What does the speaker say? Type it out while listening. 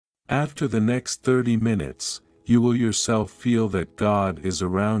After the next 30 minutes, you will yourself feel that God is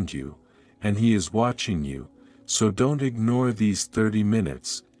around you, and He is watching you, so don't ignore these 30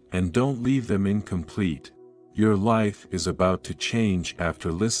 minutes, and don't leave them incomplete. Your life is about to change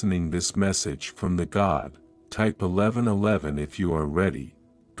after listening this message from the God. Type 1111 if you are ready.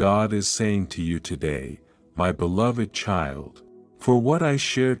 God is saying to you today, my beloved child, for what I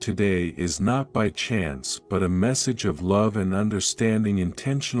share today is not by chance but a message of love and understanding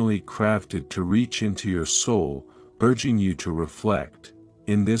intentionally crafted to reach into your soul, urging you to reflect.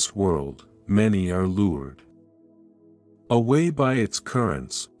 In this world, many are lured away by its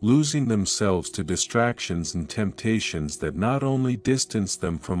currents, losing themselves to distractions and temptations that not only distance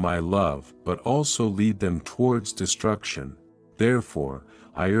them from my love but also lead them towards destruction. Therefore,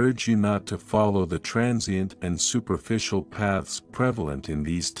 I urge you not to follow the transient and superficial paths prevalent in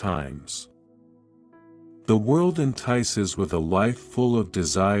these times. The world entices with a life full of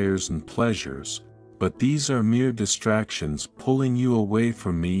desires and pleasures, but these are mere distractions pulling you away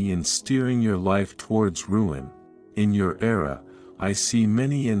from me and steering your life towards ruin. In your era, I see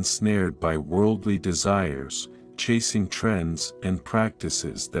many ensnared by worldly desires, chasing trends and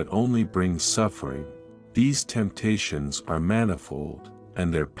practices that only bring suffering. These temptations are manifold,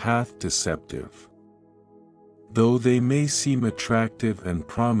 and their path deceptive. Though they may seem attractive and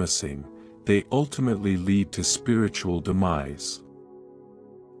promising, they ultimately lead to spiritual demise.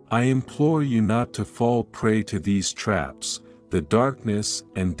 I implore you not to fall prey to these traps. The darkness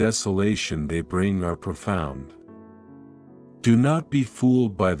and desolation they bring are profound. Do not be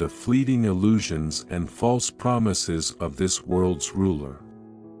fooled by the fleeting illusions and false promises of this world's ruler.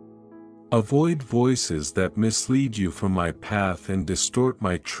 Avoid voices that mislead you from my path and distort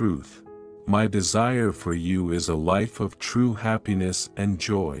my truth. My desire for you is a life of true happiness and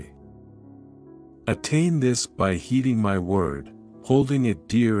joy. Attain this by heeding my word, holding it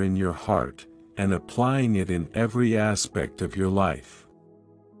dear in your heart, and applying it in every aspect of your life.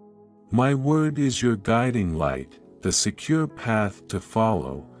 My word is your guiding light, the secure path to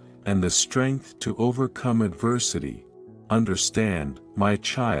follow, and the strength to overcome adversity. Understand, my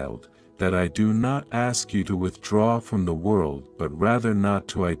child, that I do not ask you to withdraw from the world but rather not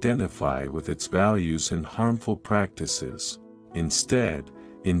to identify with its values and harmful practices. Instead,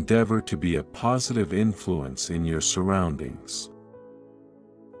 endeavor to be a positive influence in your surroundings.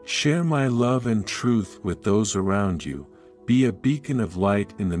 Share my love and truth with those around you. Be a beacon of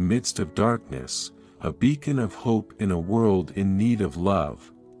light in the midst of darkness, a beacon of hope in a world in need of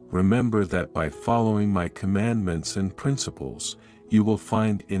love. Remember that by following my commandments and principles, you will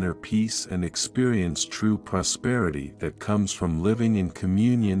find inner peace and experience true prosperity that comes from living in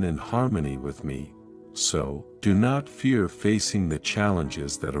communion and harmony with me. So, do not fear facing the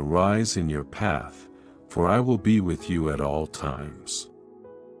challenges that arise in your path, for I will be with you at all times.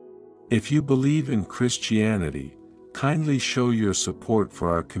 If you believe in Christianity, kindly show your support for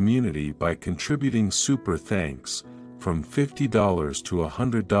our community by contributing super thanks, from $50 to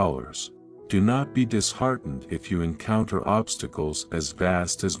 $100. Do not be disheartened if you encounter obstacles as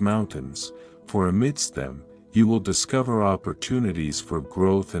vast as mountains, for amidst them, you will discover opportunities for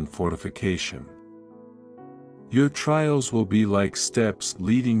growth and fortification. Your trials will be like steps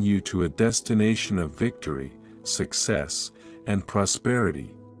leading you to a destination of victory, success, and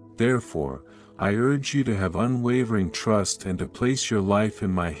prosperity. Therefore, I urge you to have unwavering trust and to place your life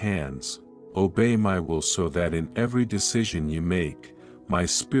in my hands. Obey my will so that in every decision you make, my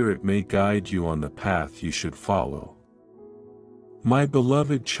spirit may guide you on the path you should follow. My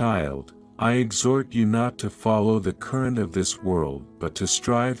beloved child, I exhort you not to follow the current of this world but to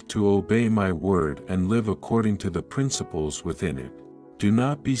strive to obey my word and live according to the principles within it. Do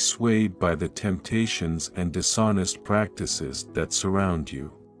not be swayed by the temptations and dishonest practices that surround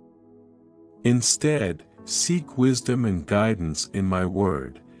you. Instead, seek wisdom and guidance in my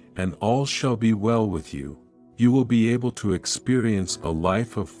word, and all shall be well with you. You will be able to experience a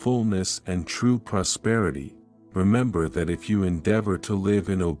life of fullness and true prosperity. Remember that if you endeavor to live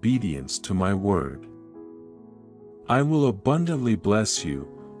in obedience to my word, I will abundantly bless you,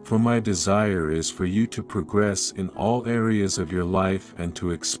 for my desire is for you to progress in all areas of your life and to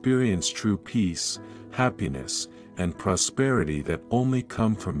experience true peace, happiness, and prosperity that only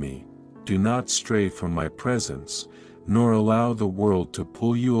come from me. Do not stray from my presence, nor allow the world to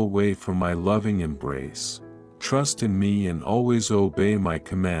pull you away from my loving embrace. Trust in me and always obey my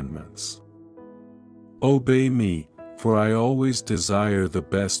commandments. Obey me, for I always desire the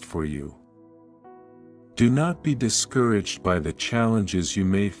best for you. Do not be discouraged by the challenges you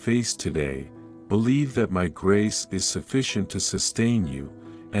may face today. Believe that my grace is sufficient to sustain you,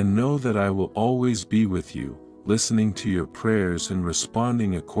 and know that I will always be with you, listening to your prayers and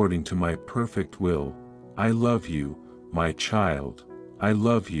responding according to my perfect will. I love you, my child. I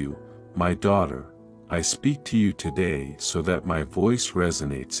love you, my daughter. I speak to you today so that my voice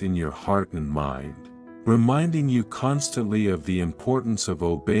resonates in your heart and mind, reminding you constantly of the importance of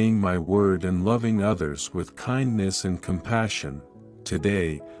obeying my word and loving others with kindness and compassion.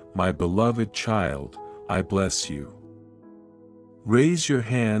 Today, my beloved child, I bless you. Raise your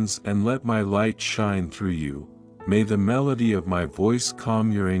hands and let my light shine through you. May the melody of my voice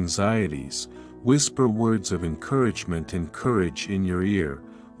calm your anxieties, whisper words of encouragement and courage in your ear,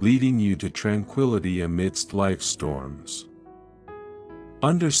 leading you to tranquility amidst life's storms.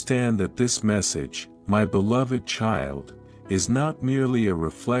 Understand that this message, my beloved child, is not merely a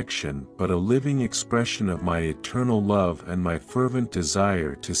reflection but a living expression of my eternal love and my fervent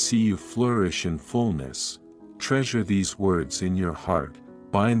desire to see you flourish in fullness. Treasure these words in your heart,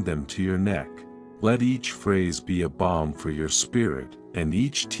 bind them to your neck. Let each phrase be a balm for your spirit, and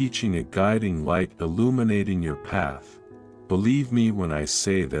each teaching a guiding light illuminating your path. Believe me when I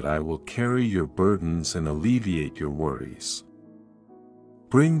say that I will carry your burdens and alleviate your worries.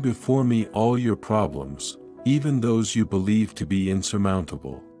 Bring before me all your problems, even those you believe to be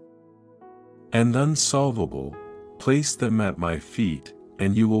insurmountable and unsolvable. Place them at my feet,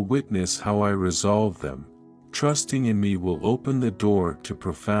 and you will witness how I resolve them. Trusting in me will open the door to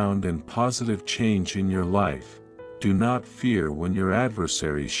profound and positive change in your life. Do not fear when your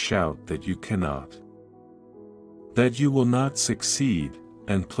adversaries shout that you cannot, that you will not succeed,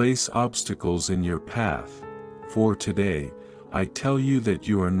 and place obstacles in your path. For today, I tell you that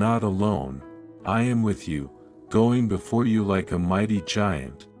you are not alone. I am with you, going before you like a mighty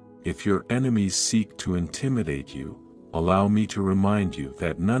giant. If your enemies seek to intimidate you, allow me to remind you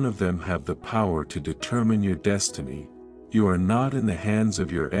that none of them have the power to determine your destiny. You are not in the hands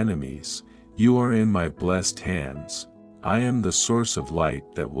of your enemies, you are in my blessed hands. I am the source of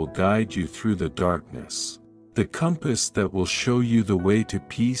light that will guide you through the darkness, the compass that will show you the way to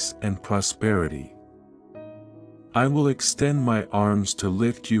peace and prosperity. I will extend my arms to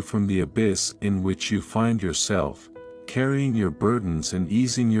lift you from the abyss in which you find yourself, carrying your burdens and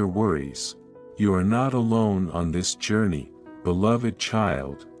easing your worries. You are not alone on this journey, beloved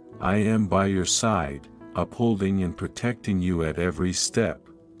child. I am by your side, upholding and protecting you at every step.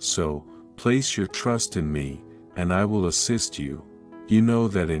 So, place your trust in me, and I will assist you. You know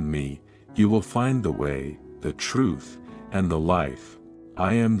that in me, you will find the way, the truth, and the life.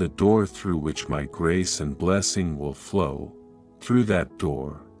 I am the door through which my grace and blessing will flow. Through that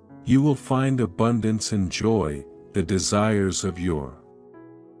door, you will find abundance and joy, the desires of your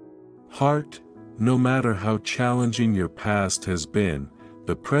heart. No matter how challenging your past has been,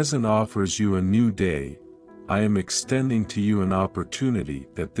 the present offers you a new day. I am extending to you an opportunity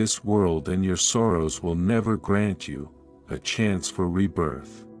that this world and your sorrows will never grant you, a chance for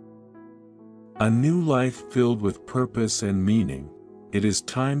rebirth. A new life filled with purpose and meaning. It is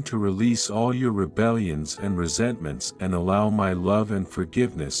time to release all your rebellions and resentments and allow my love and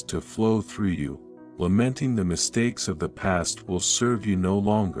forgiveness to flow through you. Lamenting the mistakes of the past will serve you no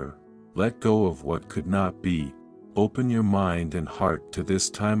longer. Let go of what could not be. Open your mind and heart to this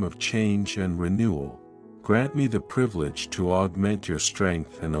time of change and renewal. Grant me the privilege to augment your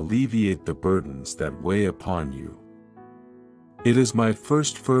strength and alleviate the burdens that weigh upon you. It is my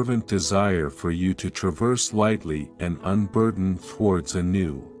first fervent desire for you to traverse lightly and unburdened towards a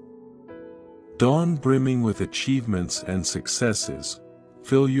new dawn brimming with achievements and successes.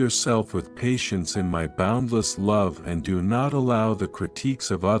 Fill yourself with patience in my boundless love and do not allow the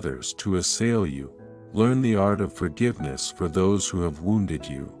critiques of others to assail you. Learn the art of forgiveness for those who have wounded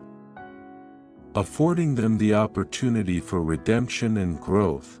you, affording them the opportunity for redemption and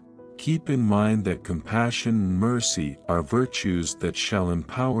growth. Keep in mind that compassion and mercy are virtues that shall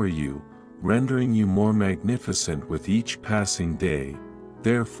empower you, rendering you more magnificent with each passing day.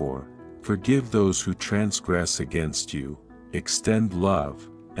 Therefore, forgive those who transgress against you, extend love,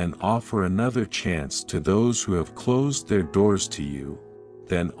 and offer another chance to those who have closed their doors to you.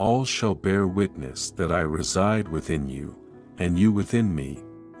 Then all shall bear witness that I reside within you, and you within me,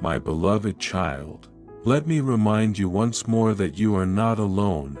 my beloved child. Let me remind you once more that you are not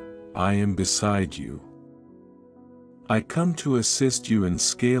alone. I am beside you. I come to assist you in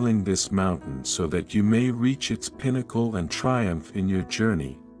scaling this mountain so that you may reach its pinnacle and triumph in your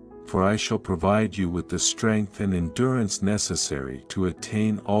journey, for I shall provide you with the strength and endurance necessary to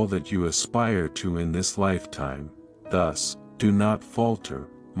attain all that you aspire to in this lifetime. Thus, do not falter,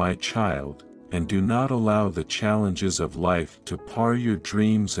 my child, and do not allow the challenges of life to par your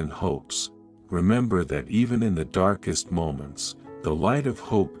dreams and hopes. Remember that even in the darkest moments, the light of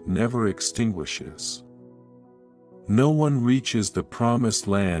hope never extinguishes. No one reaches the promised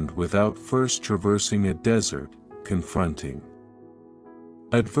land without first traversing a desert, confronting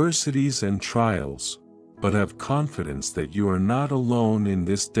adversities and trials, but have confidence that you are not alone in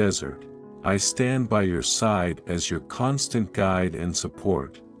this desert. I stand by your side as your constant guide and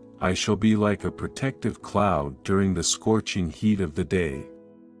support. I shall be like a protective cloud during the scorching heat of the day,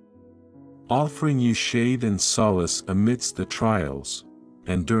 offering you shade and solace amidst the trials,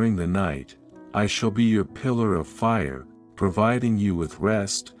 and during the night, I shall be your pillar of fire, providing you with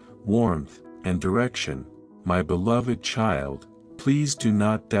rest, warmth, and direction. My beloved child, please do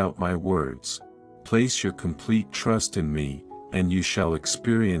not doubt my words. Place your complete trust in me, and you shall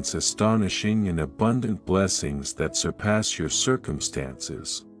experience astonishing and abundant blessings that surpass your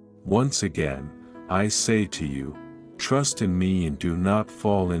circumstances. Once again, I say to you, trust in me and do not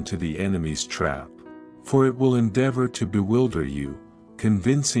fall into the enemy's trap, for it will endeavor to bewilder you,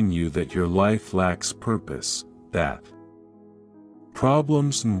 convincing you that your life lacks purpose, that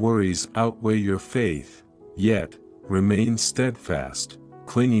problems and worries outweigh your faith. Yet, remain steadfast,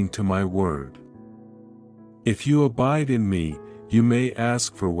 clinging to my word. If you abide in me, you may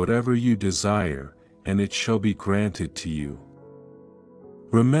ask for whatever you desire, and it shall be granted to you.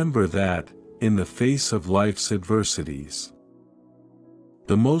 Remember that, in the face of life's adversities,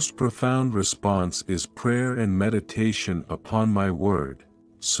 the most profound response is prayer and meditation upon my word.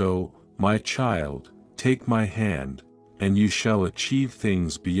 So, my child, take my hand, and you shall achieve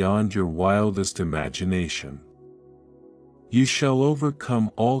things beyond your wildest imagination. You shall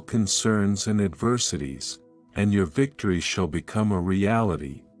overcome all concerns and adversities, and your victory shall become a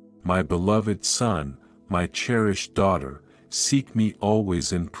reality. My beloved son, my cherished daughter, seek me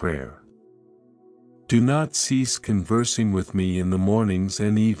always in prayer. Do not cease conversing with me in the mornings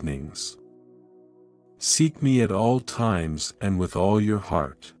and evenings. Seek me at all times and with all your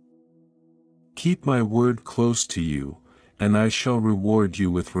heart. Keep my word close to you, and I shall reward you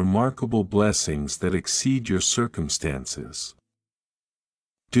with remarkable blessings that exceed your circumstances.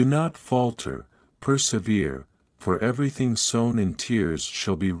 Do not falter, persevere, for everything sown in tears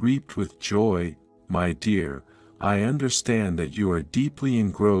shall be reaped with joy. My dear, I understand that you are deeply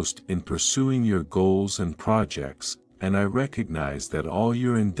engrossed in pursuing your goals and projects, and I recognize that all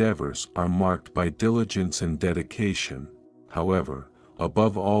your endeavors are marked by diligence and dedication. However,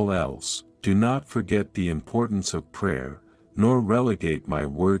 above all else, do not forget the importance of prayer, nor relegate my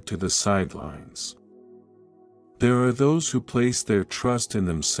word to the sidelines. There are those who place their trust in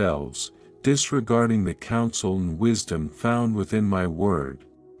themselves, disregarding the counsel and wisdom found within my word.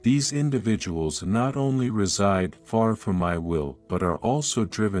 These individuals not only reside far from my will but are also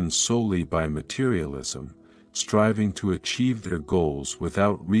driven solely by materialism, striving to achieve their goals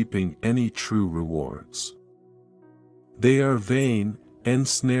without reaping any true rewards. They are vain,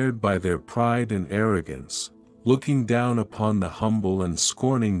 ensnared by their pride and arrogance, looking down upon the humble and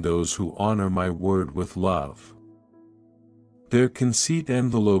scorning those who honor my word with love. Their conceit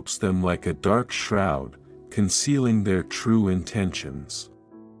envelopes them like a dark shroud, concealing their true intentions.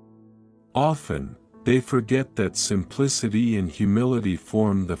 Often, they forget that simplicity and humility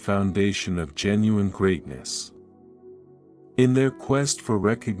form the foundation of genuine greatness. In their quest for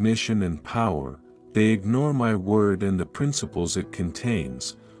recognition and power, they ignore my word and the principles it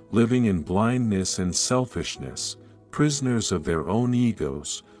contains, living in blindness and selfishness, prisoners of their own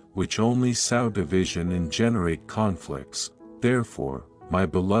egos, which only sow division and generate conflicts. Therefore, my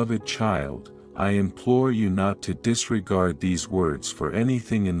beloved child, I implore you not to disregard these words for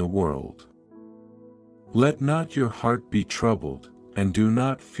anything in the world. Let not your heart be troubled, and do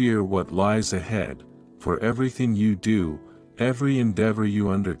not fear what lies ahead, for everything you do, every endeavor you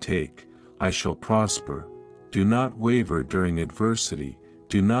undertake, I shall prosper. Do not waver during adversity,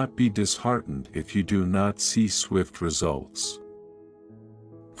 do not be disheartened if you do not see swift results.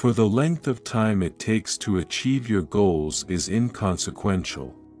 For the length of time it takes to achieve your goals is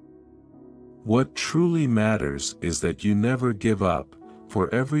inconsequential. What truly matters is that you never give up,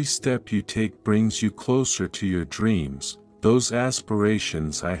 for every step you take brings you closer to your dreams, those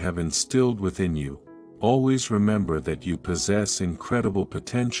aspirations I have instilled within you. Always remember that you possess incredible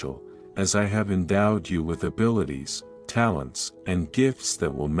potential, as I have endowed you with abilities, talents, and gifts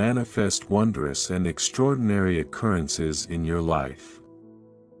that will manifest wondrous and extraordinary occurrences in your life.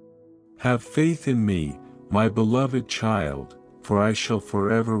 Have faith in me, my beloved child, for I shall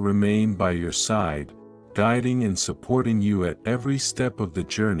forever remain by your side, guiding and supporting you at every step of the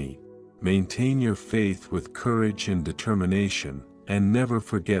journey. Maintain your faith with courage and determination, and never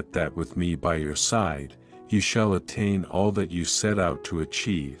forget that with me by your side, you shall attain all that you set out to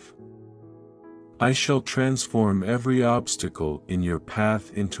achieve. I shall transform every obstacle in your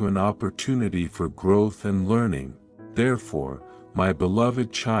path into an opportunity for growth and learning. Therefore, my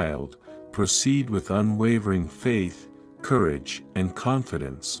beloved child, proceed with unwavering faith, courage, and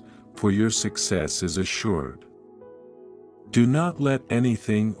confidence, for your success is assured. Do not let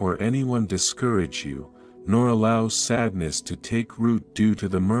anything or anyone discourage you, nor allow sadness to take root due to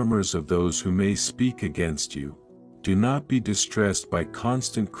the murmurs of those who may speak against you. Do not be distressed by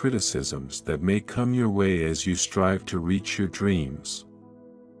constant criticisms that may come your way as you strive to reach your dreams.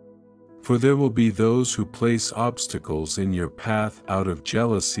 For there will be those who place obstacles in your path out of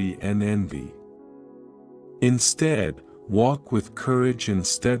jealousy and envy. Instead, walk with courage and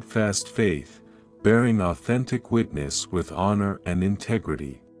steadfast faith, bearing authentic witness with honor and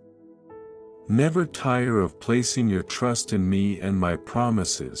integrity. Never tire of placing your trust in me and my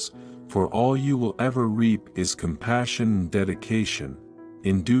promises, for all you will ever reap is compassion and dedication.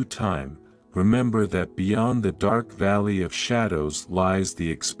 In due time, remember that beyond the dark valley of shadows lies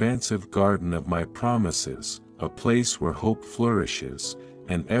the expansive garden of my promises, a place where hope flourishes,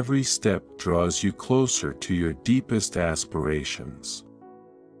 and every step draws you closer to your deepest aspirations.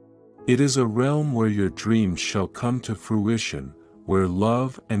 It is a realm where your dreams shall come to fruition, where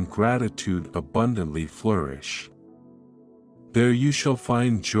love and gratitude abundantly flourish. There you shall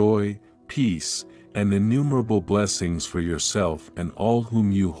find joy, peace, and innumerable blessings for yourself and all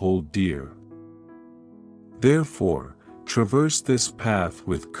whom you hold dear. Therefore, traverse this path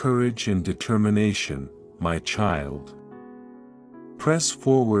with courage and determination, my child. Press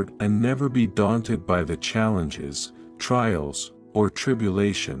forward and never be daunted by the challenges, trials, or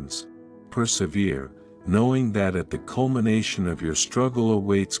tribulations. Persevere, knowing that at the culmination of your struggle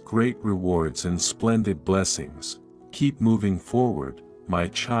awaits great rewards and splendid blessings. Keep moving forward, my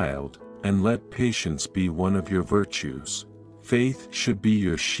child, and let patience be one of your virtues. Faith should be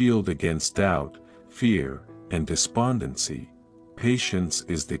your shield against doubt, fear, and despondency. Patience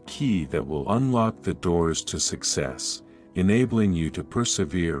is the key that will unlock the doors to success, enabling you to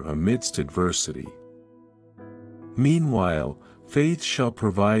persevere amidst adversity. Meanwhile, faith shall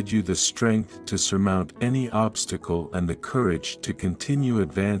provide you the strength to surmount any obstacle and the courage to continue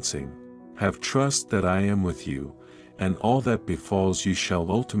advancing. Have trust that I am with you, and all that befalls you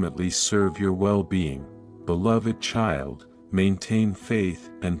shall ultimately serve your well-being. Beloved child, maintain faith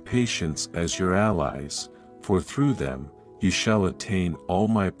and patience as your allies, for through them, you shall attain all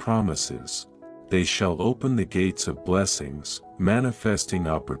my promises. They shall open the gates of blessings, manifesting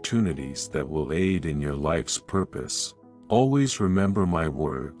opportunities that will aid in your life's purpose. Always remember my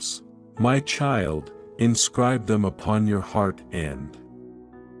words. My child, inscribe them upon your heart and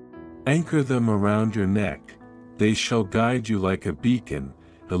anchor them around your neck. They shall guide you like a beacon,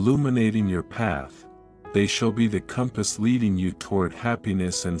 illuminating your path. They shall be the compass leading you toward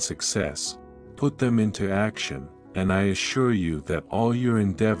happiness and success. Put them into action, and I assure you that all your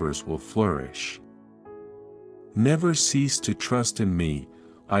endeavors will flourish. Never cease to trust in me.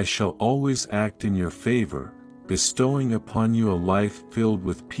 I shall always act in your favor, bestowing upon you a life filled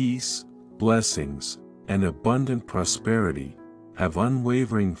with peace, blessings, and abundant prosperity. Have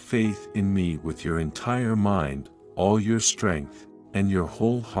unwavering faith in me with your entire mind, all your strength, and your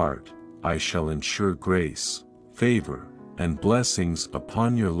whole heart. I shall ensure grace, favor, and blessings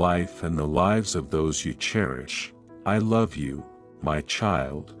upon your life and the lives of those you cherish. I love you, my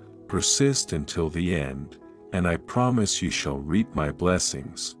child. Persist until the end, and I promise you shall reap my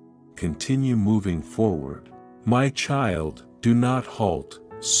blessings. Continue moving forward. My child, do not halt.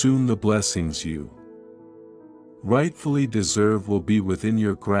 Soon the blessings you rightfully deserve will be within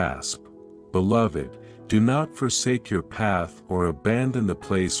your grasp. Beloved, do not forsake your path or abandon the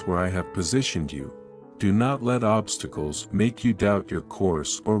place where I have positioned you. Do not let obstacles make you doubt your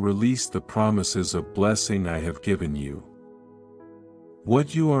course or release the promises of blessing I have given you.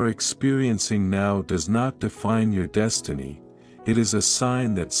 What you are experiencing now does not define your destiny. It is a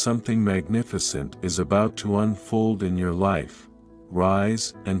sign that something magnificent is about to unfold in your life.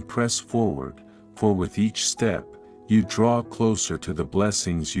 Rise and press forward, for with each step, you draw closer to the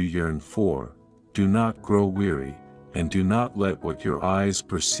blessings you yearn for. Do not grow weary, and do not let what your eyes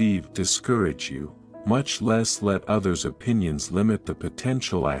perceive discourage you, much less let others' opinions limit the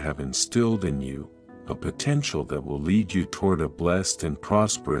potential I have instilled in you, a potential that will lead you toward a blessed and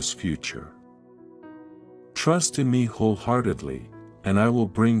prosperous future. Trust in me wholeheartedly, and I will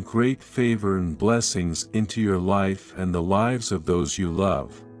bring great favor and blessings into your life and the lives of those you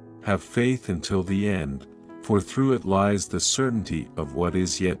love. Have faith until the end, for through it lies the certainty of what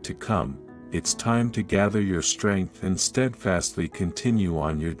is yet to come. It's time to gather your strength and steadfastly continue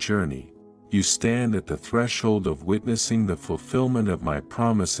on your journey. You stand at the threshold of witnessing the fulfillment of my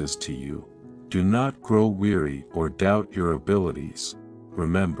promises to you. Do not grow weary or doubt your abilities.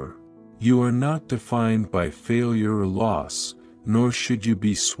 Remember, You are not defined by failure or loss, nor should you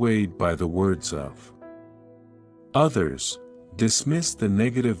be swayed by the words of others. Dismiss the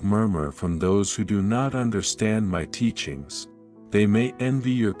negative murmur from those who do not understand my teachings. They may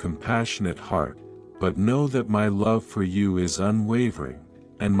envy your compassionate heart, but know that my love for you is unwavering,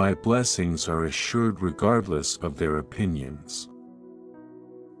 and my blessings are assured regardless of their opinions.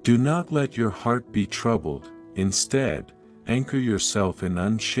 Do not let your heart be troubled. Instead, anchor yourself in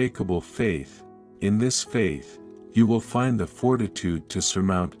unshakable faith. In this faith, you will find the fortitude to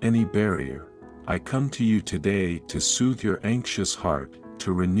surmount any barrier. I come to you today to soothe your anxious heart,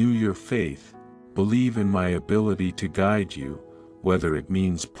 to renew your faith. Believe in my ability to guide you, whether it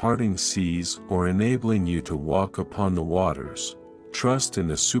means parting seas or enabling you to walk upon the waters. Trust in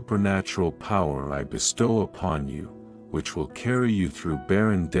the supernatural power I bestow upon you, which will carry you through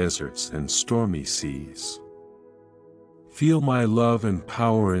barren deserts and stormy seas. Feel my love and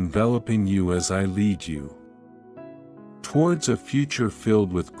power enveloping you as I lead you towards a future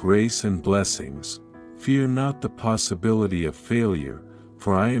filled with grace and blessings. Fear not the possibility of failure,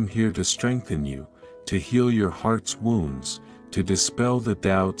 for I am here to strengthen you, to heal your heart's wounds, to dispel the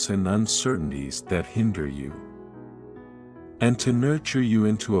doubts and uncertainties that hinder you, and to nurture you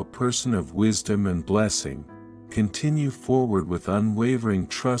into a person of wisdom and blessing. Continue forward with unwavering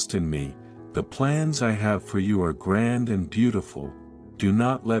trust in me. The plans I have for you are grand and beautiful. Do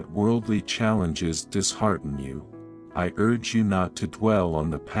not let worldly challenges dishearten you. I urge you not to dwell on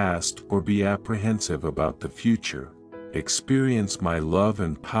the past or be apprehensive about the future. Experience my love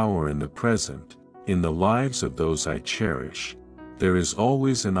and power in the present, in the lives of those I cherish. There is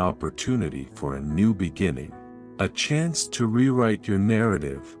always an opportunity for a new beginning, a chance to rewrite your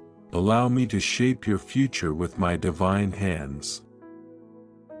narrative. Allow me to shape your future with my divine hands,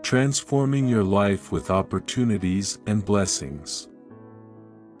 transforming your life with opportunities and blessings.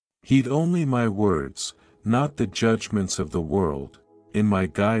 Heed only my words, not the judgments of the world. In my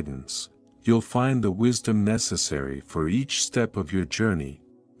guidance, you'll find the wisdom necessary for each step of your journey.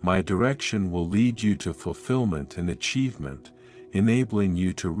 My direction will lead you to fulfillment and achievement, enabling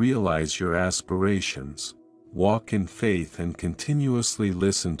you to realize your aspirations. Walk in faith and continuously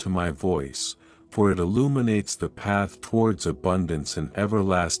listen to my voice, for it illuminates the path towards abundance and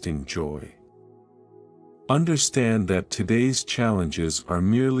everlasting joy. Understand that today's challenges are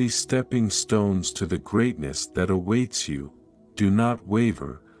merely stepping stones to the greatness that awaits you. Do not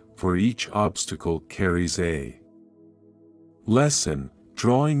waver, for each obstacle carries a lesson,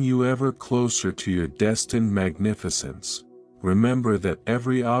 drawing you ever closer to your destined magnificence. Remember that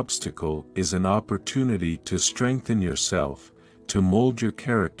every obstacle is an opportunity to strengthen yourself, to mold your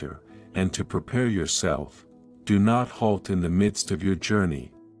character, and to prepare yourself. Do not halt in the midst of your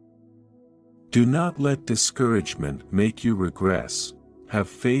journey. Do not let discouragement make you regress. Have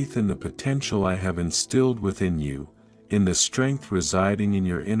faith in the potential I have instilled within you, in the strength residing in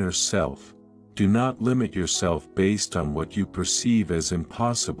your inner self. Do not limit yourself based on what you perceive as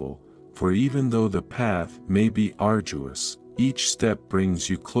impossible, for even though the path may be arduous, each step brings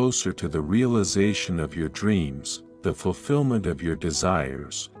you closer to the realization of your dreams, the fulfillment of your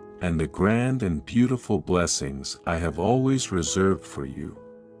desires, and the grand and beautiful blessings I have always reserved for you.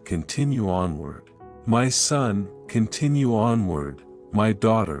 Continue onward, my son, continue onward, my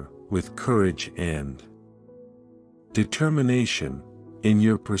daughter, with courage and determination. In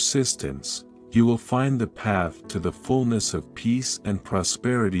your persistence, you will find the path to the fullness of peace and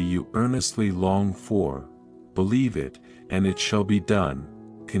prosperity you earnestly long for. Believe it, and it shall be done.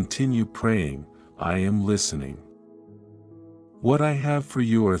 Continue praying, I am listening. What I have for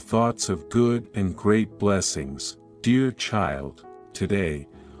you are thoughts of good and great blessings. Dear child, today,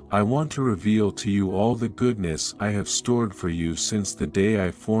 I want to reveal to you all the goodness I have stored for you since the day I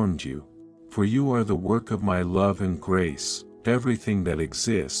formed you. For you are the work of my love and grace. Everything that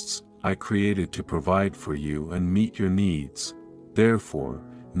exists, I created to provide for you and meet your needs. Therefore,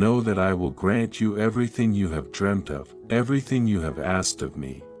 know that I will grant you everything you have dreamt of, everything you have asked of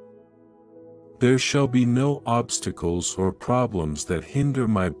me. There shall be no obstacles or problems that hinder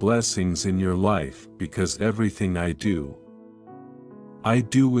my blessings in your life, because everything I do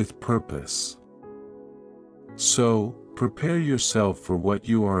with purpose. So, prepare yourself, for what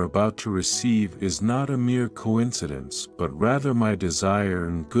you are about to receive is not a mere coincidence, but rather my desire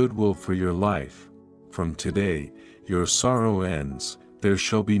and goodwill for your life. From today, your sorrow ends. There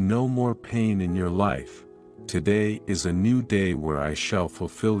shall be no more pain in your life. Today is a new day where I shall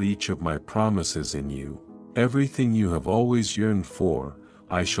fulfill each of my promises in you. Everything you have always yearned for,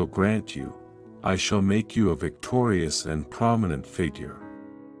 I shall grant you. I shall make you a victorious and prominent figure.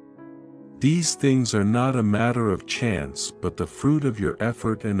 These things are not a matter of chance but the fruit of your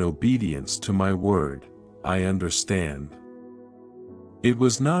effort and obedience to my word. I understand. It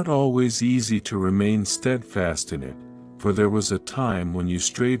was not always easy to remain steadfast in it, for there was a time when you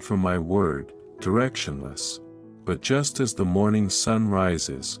strayed from my word, directionless. But just as the morning sun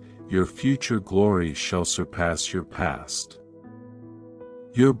rises, your future glory shall surpass your past.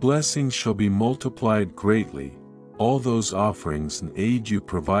 Your blessings shall be multiplied greatly. All those offerings and aid you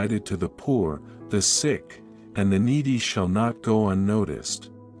provided to the poor, the sick, and the needy shall not go unnoticed,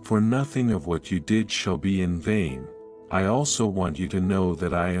 for nothing of what you did shall be in vain. I also want you to know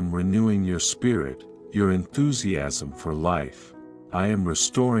that I am renewing your spirit, your enthusiasm for life. I am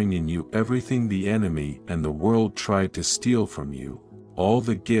restoring in you everything the enemy and the world tried to steal from you. All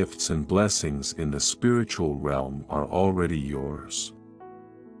the gifts and blessings in the spiritual realm are already yours.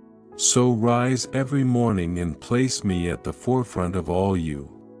 So rise every morning and place me at the forefront of all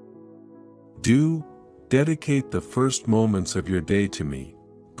you do. Dedicate the first moments of your day to me.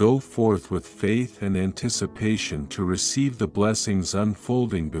 Go forth with faith and anticipation to receive the blessings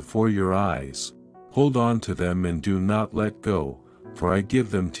unfolding before your eyes. Hold on to them and do not let go, for I give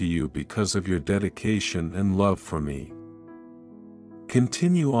them to you because of your dedication and love for me.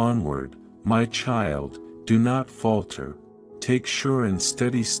 Continue onward, my child, do not falter. Take sure and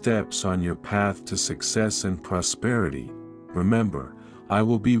steady steps on your path to success and prosperity. Remember, I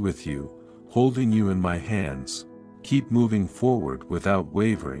will be with you, holding you in my hands. Keep moving forward without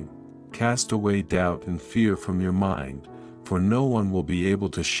wavering. Cast away doubt and fear from your mind, for no one will be able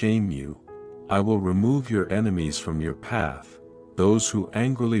to shame you. I will remove your enemies from your path, those who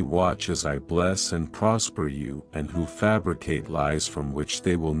angrily watch as I bless and prosper you and who fabricate lies from which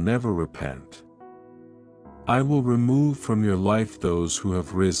they will never repent. I will remove from your life those who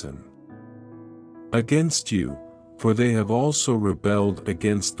have risen against you, for they have also rebelled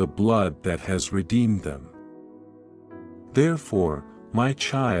against the blood that has redeemed them. Therefore, my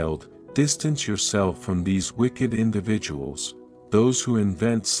child, distance yourself from these wicked individuals, those who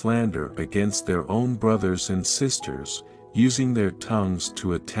invent slander against their own brothers and sisters, using their tongues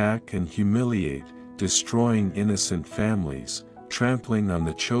to attack and humiliate, destroying innocent families, trampling on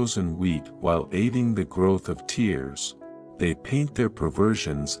the chosen wheat while aiding the growth of tears. They paint their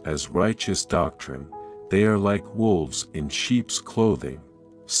perversions as righteous doctrine. They are like wolves in sheep's clothing.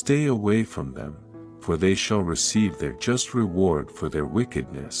 Stay away from them, for they shall receive their just reward for their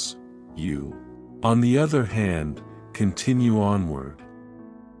wickedness. You, on the other hand, continue onward.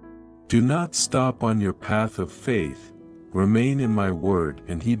 Do not stop on your path of faith. Remain in my word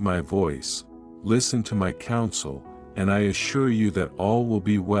and heed my voice. Listen to my counsel, and I assure you that all will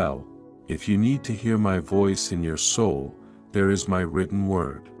be well. If you need to hear my voice in your soul, there is my written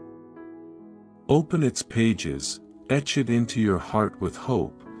word. Open its pages, etch it into your heart with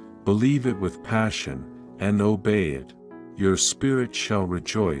hope, believe it with passion, and obey it. Your spirit shall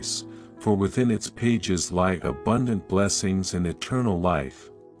rejoice, for within its pages lie abundant blessings and eternal life.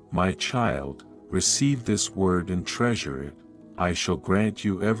 My child, receive this word and treasure it. I shall grant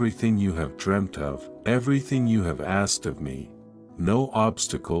you everything you have dreamt of, everything you have asked of me. No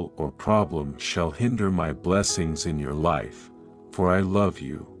obstacle or problem shall hinder my blessings in your life, for I love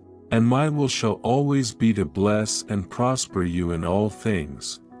you, and my will shall always be to bless and prosper you in all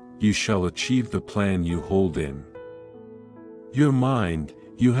things. You shall achieve the plan you hold in your mind.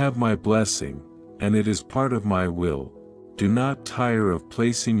 You have my blessing, and it is part of my will. Do not tire of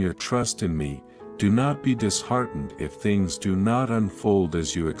placing your trust in me. Do not be disheartened if things do not unfold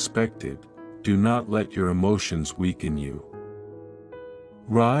as you expected. Do not let your emotions weaken you.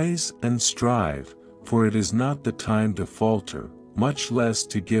 Rise and strive, for it is not the time to falter, much less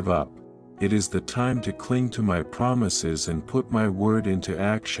to give up. It is the time to cling to my promises and put my word into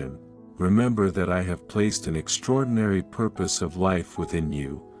action. Remember that I have placed an extraordinary purpose of life within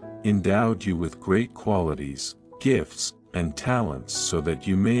you, endowed you with great qualities, gifts, and talents so that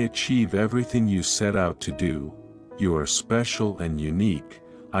you may achieve everything you set out to do. You are special and unique.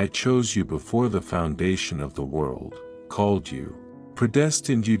 I chose you before the foundation of the world, called you,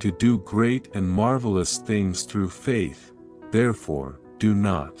 predestined you to do great and marvelous things through faith. Therefore, do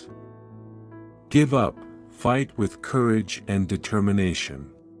not give up. Fight with courage and determination.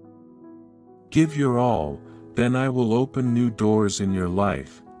 Give your all, then I will open new doors in your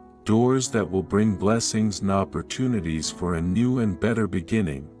life, doors that will bring blessings and opportunities for a new and better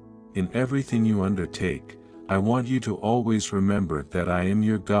beginning. In everything you undertake, I want you to always remember that I am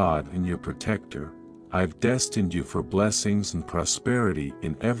your God and your protector. I've destined you for blessings and prosperity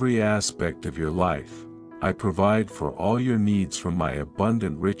in every aspect of your life. I provide for all your needs from my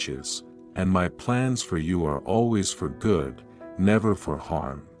abundant riches, and my plans for you are always for good, never for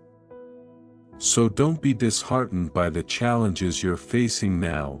harm. So don't be disheartened by the challenges you're facing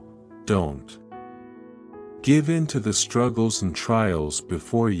now. Don't give in to the struggles and trials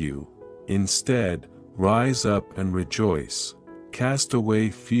before you. Instead, rise up and rejoice. Cast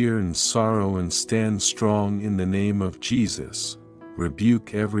away fear and sorrow and stand strong in the name of Jesus.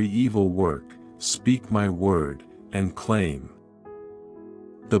 Rebuke every evil work, speak my word, and claim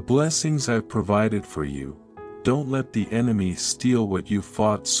the blessings I've provided for you. Don't let the enemy steal what you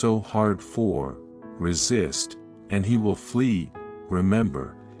fought so hard for. Resist, and he will flee.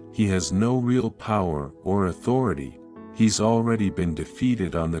 Remember, he has no real power or authority. He's already been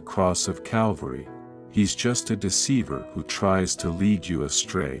defeated on the cross of Calvary. He's just a deceiver who tries to lead you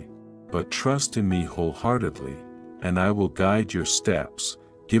astray. But trust in me wholeheartedly, and I will guide your steps,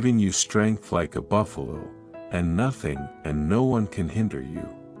 giving you strength like a buffalo, and nothing and no one can hinder you.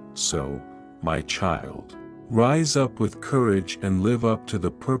 So, my child, rise up with courage and live up to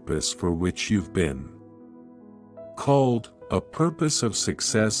the purpose for which you've been called, a purpose of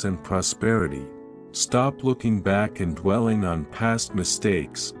success and prosperity. Stop looking back and dwelling on past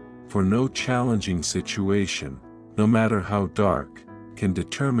mistakes, for no challenging situation, no matter how dark, can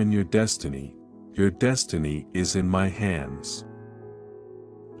determine your destiny. Your destiny is in my hands.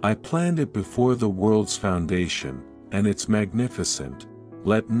 I planned it before the world's foundation, and it's magnificent.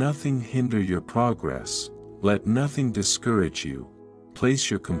 Let nothing hinder your progress. Let nothing discourage you.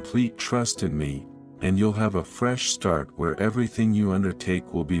 Place your complete trust in me, and you'll have a fresh start where everything you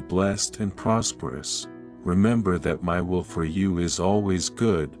undertake will be blessed and prosperous. Remember that my will for you is always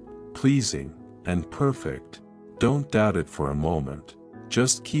good, pleasing, and perfect. Don't doubt it for a moment.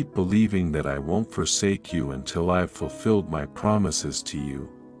 Just keep believing that I won't forsake you until I've fulfilled my promises to you,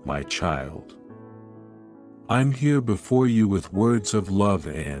 my child. I'm here before you with words of love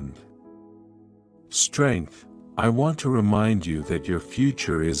and strength. I want to remind you that your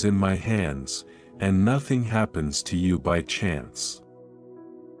future is in my hands, and nothing happens to you by chance.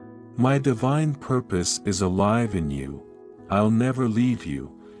 My divine purpose is alive in you. I'll never leave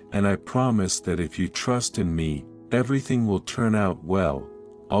you, and I promise that if you trust in me, everything will turn out well.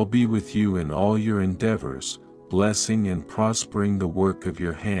 I'll be with you in all your endeavors, blessing and prospering the work of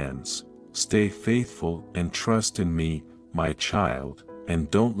your hands. Stay faithful and trust in me, my child,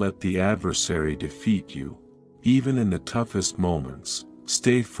 and don't let the adversary defeat you. Even in the toughest moments,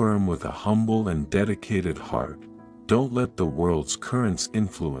 stay firm with a humble and dedicated heart. Don't let the world's currents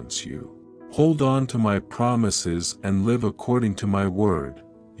influence you. Hold on to my promises and live according to my word.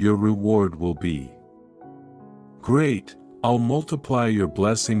 Your reward will be great. I'll multiply your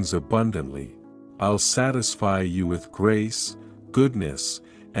blessings abundantly. I'll satisfy you with grace, goodness,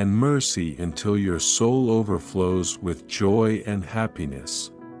 and mercy until your soul overflows with joy and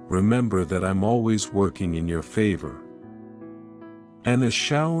happiness. Remember that I'm always working in your favor. And a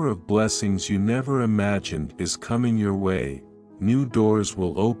shower of blessings you never imagined is coming your way. New doors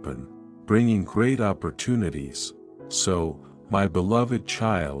will open, bringing great opportunities. So, my beloved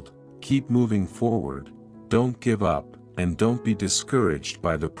child, keep moving forward. Don't give up, and don't be discouraged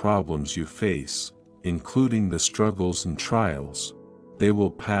by the problems you face, including the struggles and trials. They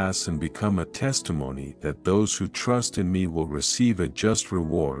will pass and become a testimony that those who trust in me will receive a just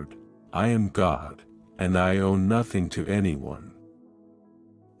reward. I am God, and I owe nothing to anyone.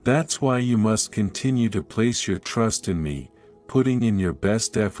 That's why you must continue to place your trust in me, putting in your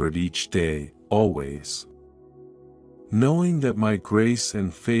best effort each day, always. Knowing that my grace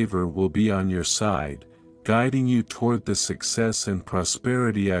and favor will be on your side, guiding you toward the success and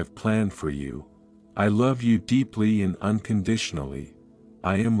prosperity I've planned for you. I love you deeply and unconditionally.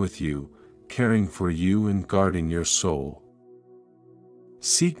 I am with you, caring for you and guarding your soul.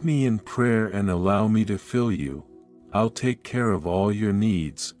 Seek me in prayer and allow me to fill you. I'll take care of all your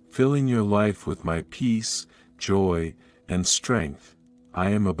needs, filling your life with my peace, joy, and strength.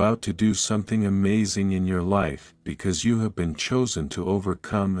 I am about to do something amazing in your life because you have been chosen to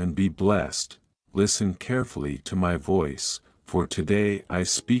overcome and be blessed. Listen carefully to my voice, for today I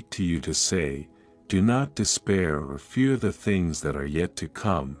speak to you to say, do not despair or fear the things that are yet to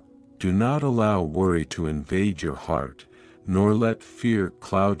come. Do not allow worry to invade your heart, nor let fear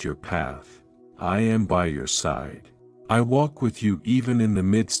cloud your path. I am by your side. I walk with you even in the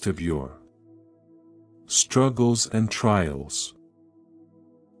midst of your struggles and trials.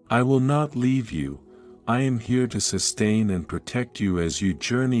 I will not leave you. I am here to sustain and protect you as you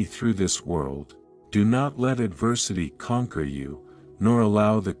journey through this world. Do not let adversity conquer you, nor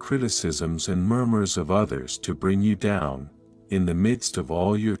allow the criticisms and murmurs of others to bring you down. In the midst of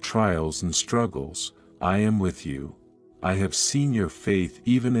all your trials and struggles, I am with you. I have seen your faith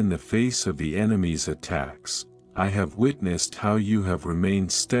even in the face of the enemy's attacks. I have witnessed how you have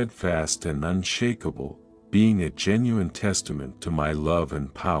remained steadfast and unshakable, being a genuine testament to my love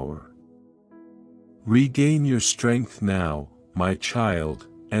and power. Regain your strength now, my child,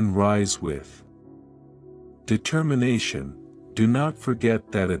 and rise with determination. Do not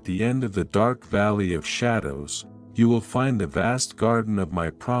forget that at the end of the dark valley of shadows, you will find the vast garden of my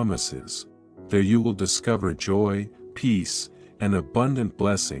promises. There you will discover joy, peace, and abundant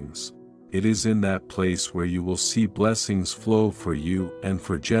blessings. It is in that place where you will see blessings flow for you and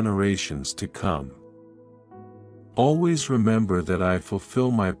for generations to come. Always remember that I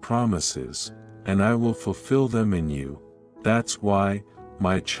fulfill my promises, and I will fulfill them in you. That's why,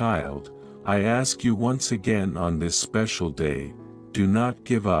 my child, I ask you once again on this special day, do not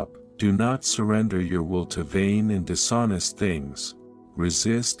give up, do not surrender your will to vain and dishonest things.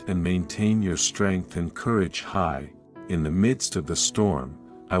 Resist and maintain your strength and courage high. In the midst of the storm,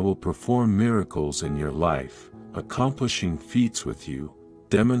 I will perform miracles in your life, accomplishing feats with you,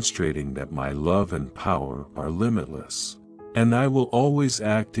 demonstrating that my love and power are limitless. And I will always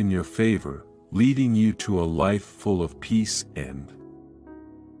act in your favor, leading you to a life full of peace and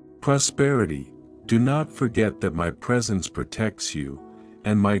prosperity. Do not forget that my presence protects you,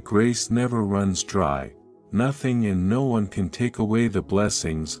 and my grace never runs dry. Nothing and no one can take away the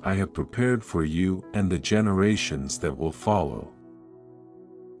blessings I have prepared for you and the generations that will follow.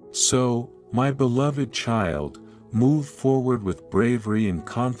 So, my beloved child, move forward with bravery and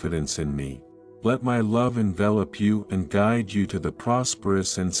confidence in me. Let my love envelop you and guide you to the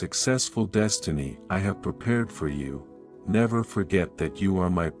prosperous and successful destiny I have prepared for you. Never forget that you are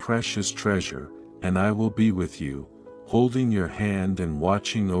my precious treasure, and I will be with you, holding your hand and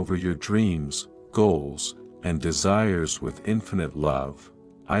watching over your dreams, goals, and desires with infinite love.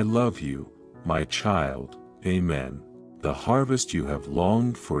 I love you, my child. Amen. The harvest you have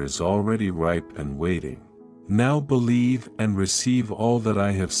longed for is already ripe and waiting. Now believe and receive all that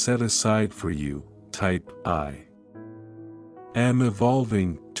I have set aside for you. Type I am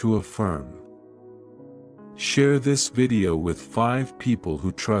evolving to affirm. Share this video with 5 people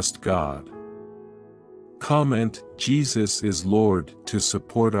who trust God. Comment, Jesus is Lord, to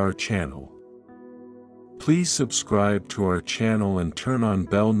support our channel. Please subscribe to our channel and turn on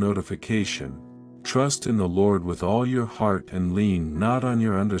bell notification. Trust in the Lord with all your heart and lean not on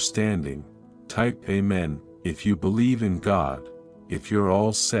your understanding. Type Amen if you believe in God. If you're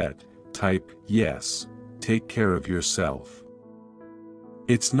all set, type Yes. Take care of yourself.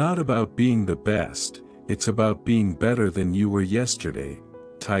 It's not about being the best, it's about being better than you were yesterday.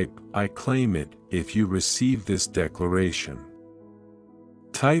 Type I claim it if you receive this declaration.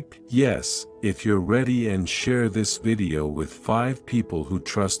 Type Yes if you're ready and share this video with 5 people who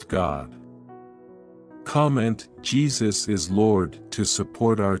trust God. Comment, Jesus is Lord, to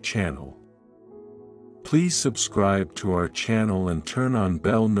support our channel. Please subscribe to our channel and turn on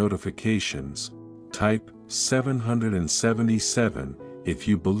bell notifications. Type 777 if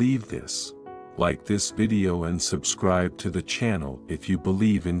you believe this. Like this video and subscribe to the channel if you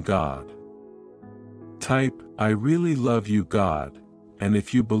believe in God. Type I really love you, God, and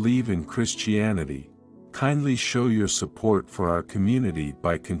if you believe in Christianity. Kindly show your support for our community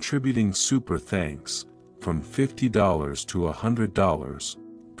by contributing super thanks, from $50 to $100.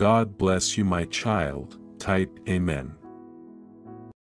 God bless you, my child. Type Amen.